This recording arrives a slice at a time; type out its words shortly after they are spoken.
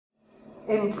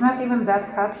And it's not even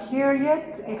that hot here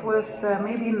yet. It was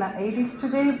maybe in the 80s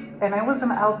today, and I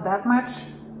wasn't out that much,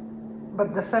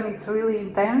 but the sun is really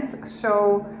intense,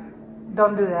 so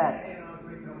don't do that.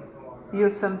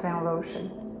 Use suntan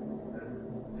lotion.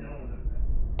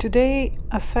 Today,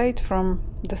 aside from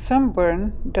the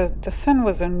sunburn, the sun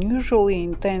was unusually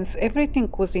intense. Everything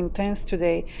was intense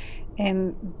today,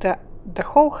 and the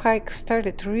whole hike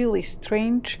started really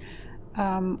strange,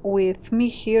 with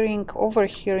me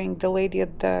overhearing the lady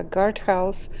at the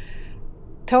guardhouse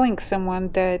telling someone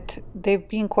that there've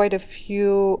been quite a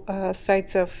few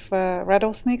sights of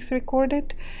rattlesnakes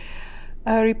reported.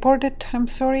 And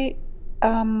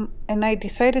I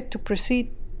decided to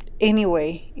proceed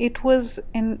anyway. It was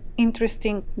an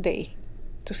interesting day,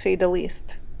 to say the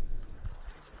least.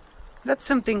 That's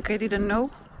something I didn't know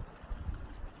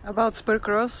about Spur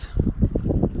Cross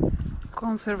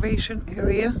Conservation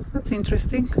Area. That's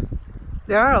interesting.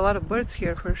 There are a lot of birds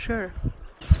here for sure.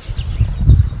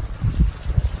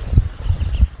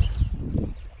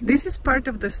 This is part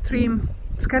of the stream.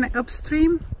 It's kind of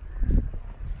upstream.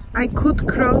 I could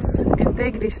cross and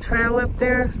take this trail up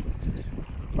there,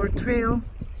 or trail,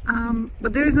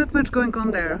 but there is not much going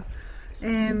on there,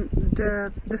 and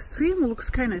the stream looks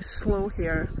kind of slow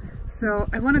here. So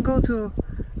I want to go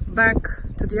back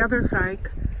to the other hike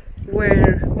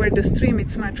where the stream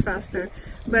is much faster.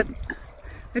 But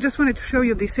I just wanted to show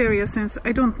you this area since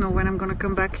I don't know when I'm gonna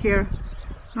come back here.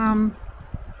 I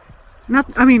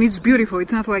mean, it's beautiful.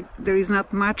 It's not like there is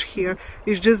not much here.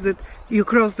 It's just that you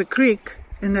cross the creek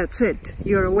and that's it.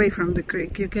 You're away from the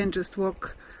creek. You can't just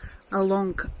walk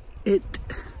along it.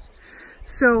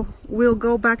 So we'll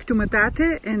go back to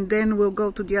Metate and then we'll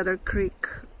go to the other creek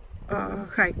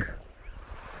hike.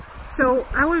 So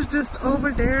I was just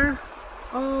over there,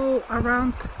 all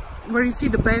around where you see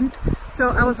the bend. So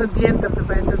I was at the end of the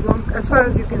bend, as far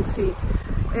as you can see.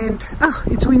 And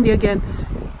it's windy again.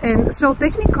 And so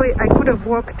technically I could have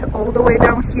walked all the way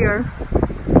down here,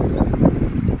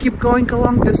 keep going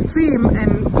along the stream,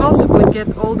 and possibly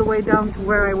get all the way down to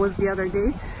where I was the other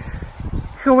day.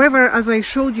 However, as I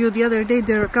showed you the other day,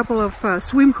 there are a couple of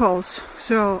swim holes,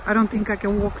 so I don't think I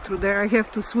can walk through there. I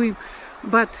have to swim.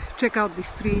 But check out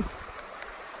this tree.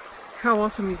 How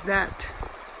awesome is that?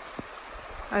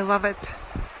 I love it.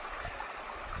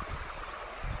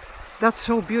 That's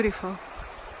so beautiful.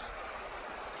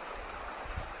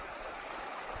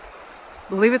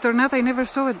 Believe it or not, I never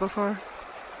saw it before.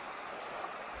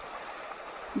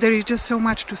 There is just so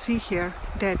much to see here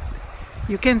that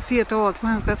you can't see it all at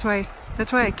once. That's why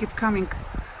I keep coming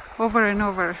over and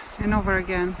over and over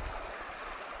again.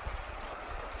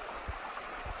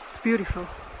 It's beautiful.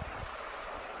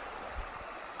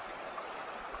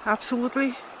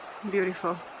 Absolutely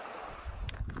beautiful.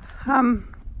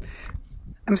 I'm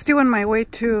still on my way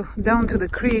down to the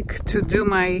creek to do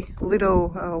my little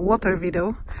water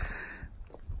video.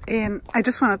 And I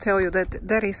just want to tell you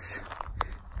that is,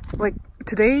 like,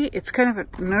 today it's kind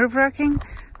of nerve-wracking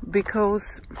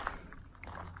because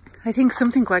I think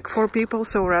something like 4 people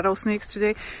saw rattlesnakes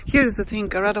today. Here's the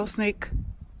thing, a rattlesnake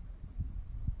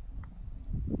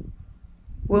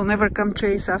will never come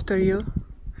chase after you.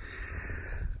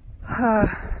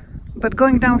 But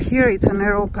going down here, it's a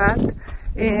narrow path,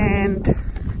 and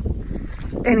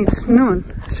it's noon,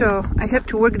 so I had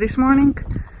to work this morning.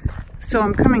 So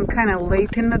I'm coming kind of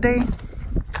late in the day,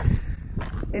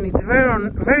 and it's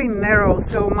very narrow.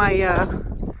 So my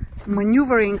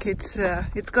maneuvering,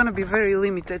 it's gonna be very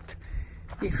limited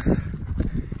if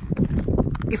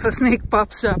a snake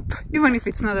pops up. Even if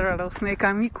it's not a rattlesnake,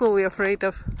 I'm equally afraid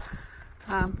of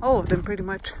all of them, pretty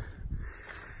much.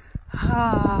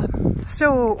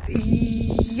 So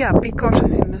yeah, be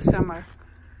cautious in the summer.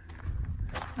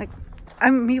 Like,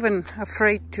 I'm even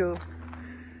afraid to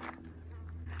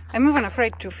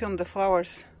film the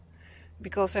flowers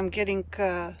because I'm getting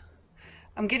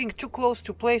too close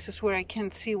to places where I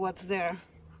can't see what's there.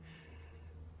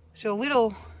 So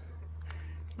little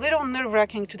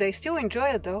nerve-wracking today. Still enjoy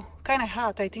it though. Kind of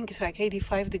hot. I think it's like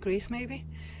 85 degrees maybe.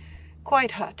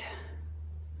 Quite hot.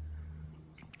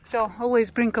 So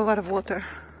always bring a lot of water.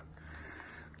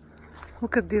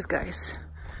 Look at these guys.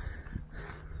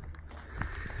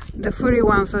 The furry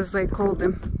ones, as they call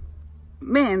them.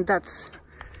 Man, that's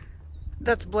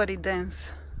bloody dense.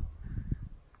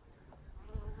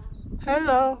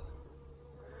 Hello.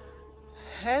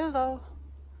 Hello.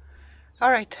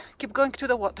 Alright, keep going to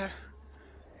the water.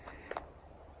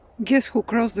 Guess who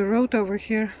crossed the road over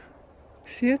here?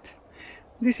 See it?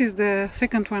 This is the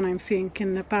second one I'm seeing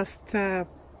in the past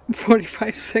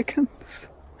 45 seconds.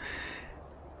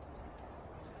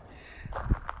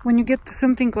 When you get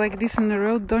something like this in the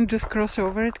road, don't just cross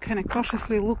over it, kind of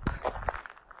cautiously look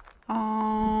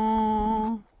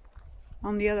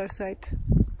on the other side.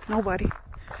 Nobody.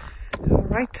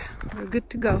 Alright, we're good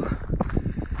to go.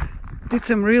 Did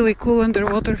some really cool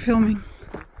underwater filming.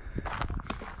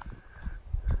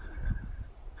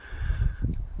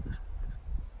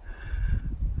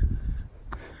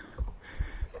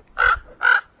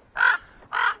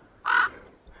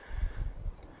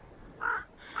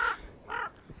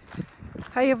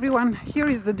 Hi everyone, here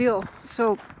is the deal.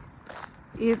 So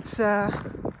it's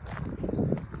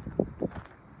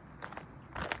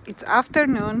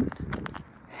afternoon,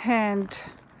 and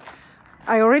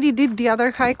I already did the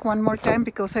other hike one more time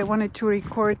because I wanted to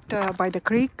record by the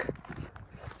creek.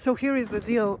 So here is the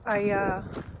deal. I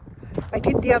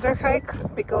did the other hike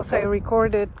because I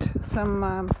recorded some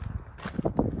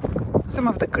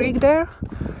of the creek there,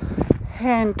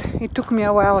 and it took me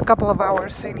a while, a couple of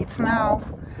hours, and it's now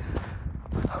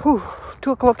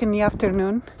 2 o'clock in the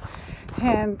afternoon,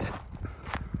 and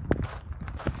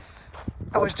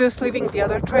I was just leaving the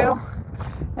other trail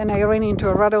and I ran into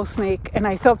a rattlesnake, and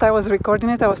I thought I was recording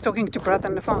it. I was talking to Brad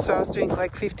on the phone, so I was doing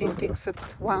like 15 things at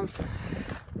once.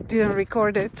 Didn't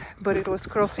record it, but it was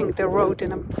crossing the road,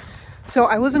 and so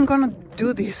I wasn't gonna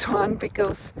do this one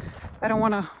because I don't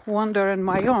want to wander on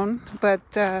my own, but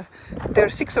there are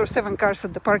 6 or 7 cars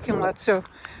at the parking lot, so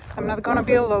I'm not gonna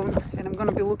be alone, and I'm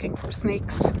gonna be looking for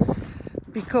snakes,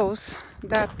 because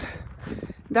that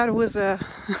was a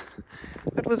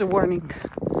that was a warning.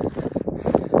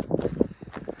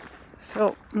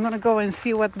 So I'm gonna go and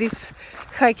see what this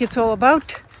hike is all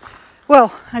about.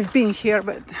 Well, I've been here,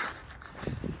 but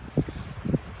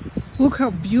look how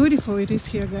beautiful it is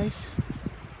here, guys.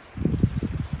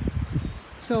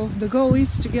 So the goal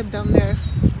is to get down there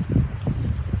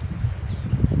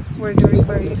where the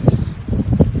river is,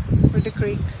 or the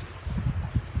creek.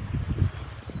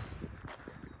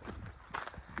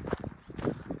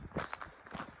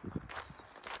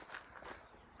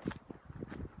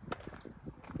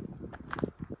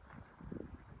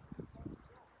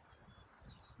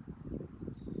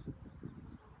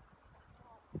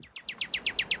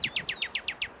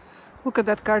 Look at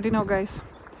that cardinal, guys.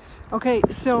 Okay,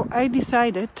 so I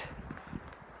decided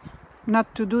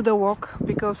not to do the walk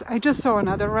because I just saw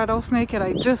another rattlesnake and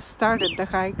I just started the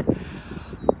hike,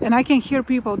 and I can hear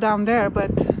people down there,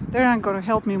 but they're not gonna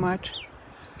help me much.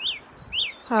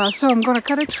 So I'm gonna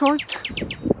cut it short.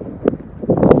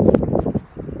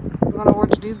 I'm gonna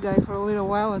watch this guy for a little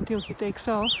while until he takes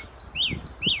off.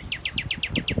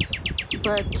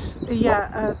 But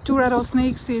yeah, 2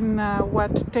 rattlesnakes in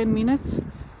 10 minutes?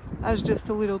 That's just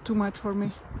a little too much for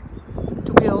me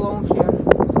to be alone here.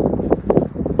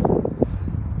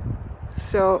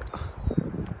 So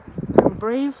I'm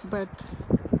brave, but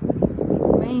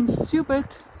I ain't stupid.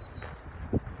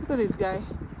 Look at this guy.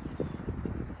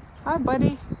 Hi,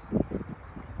 buddy.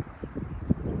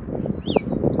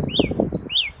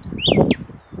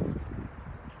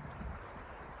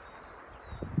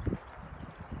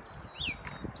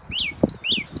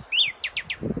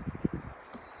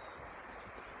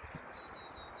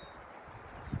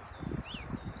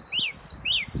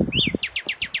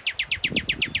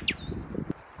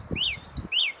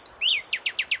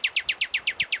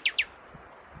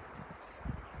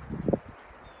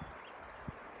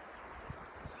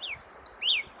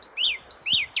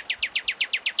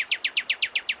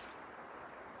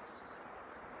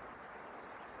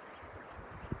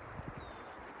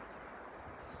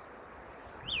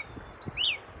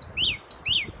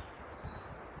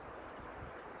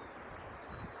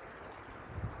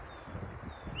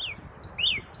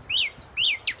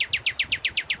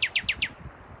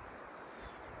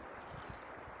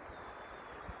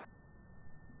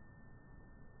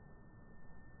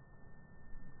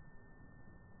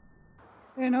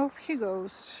 And off he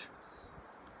goes.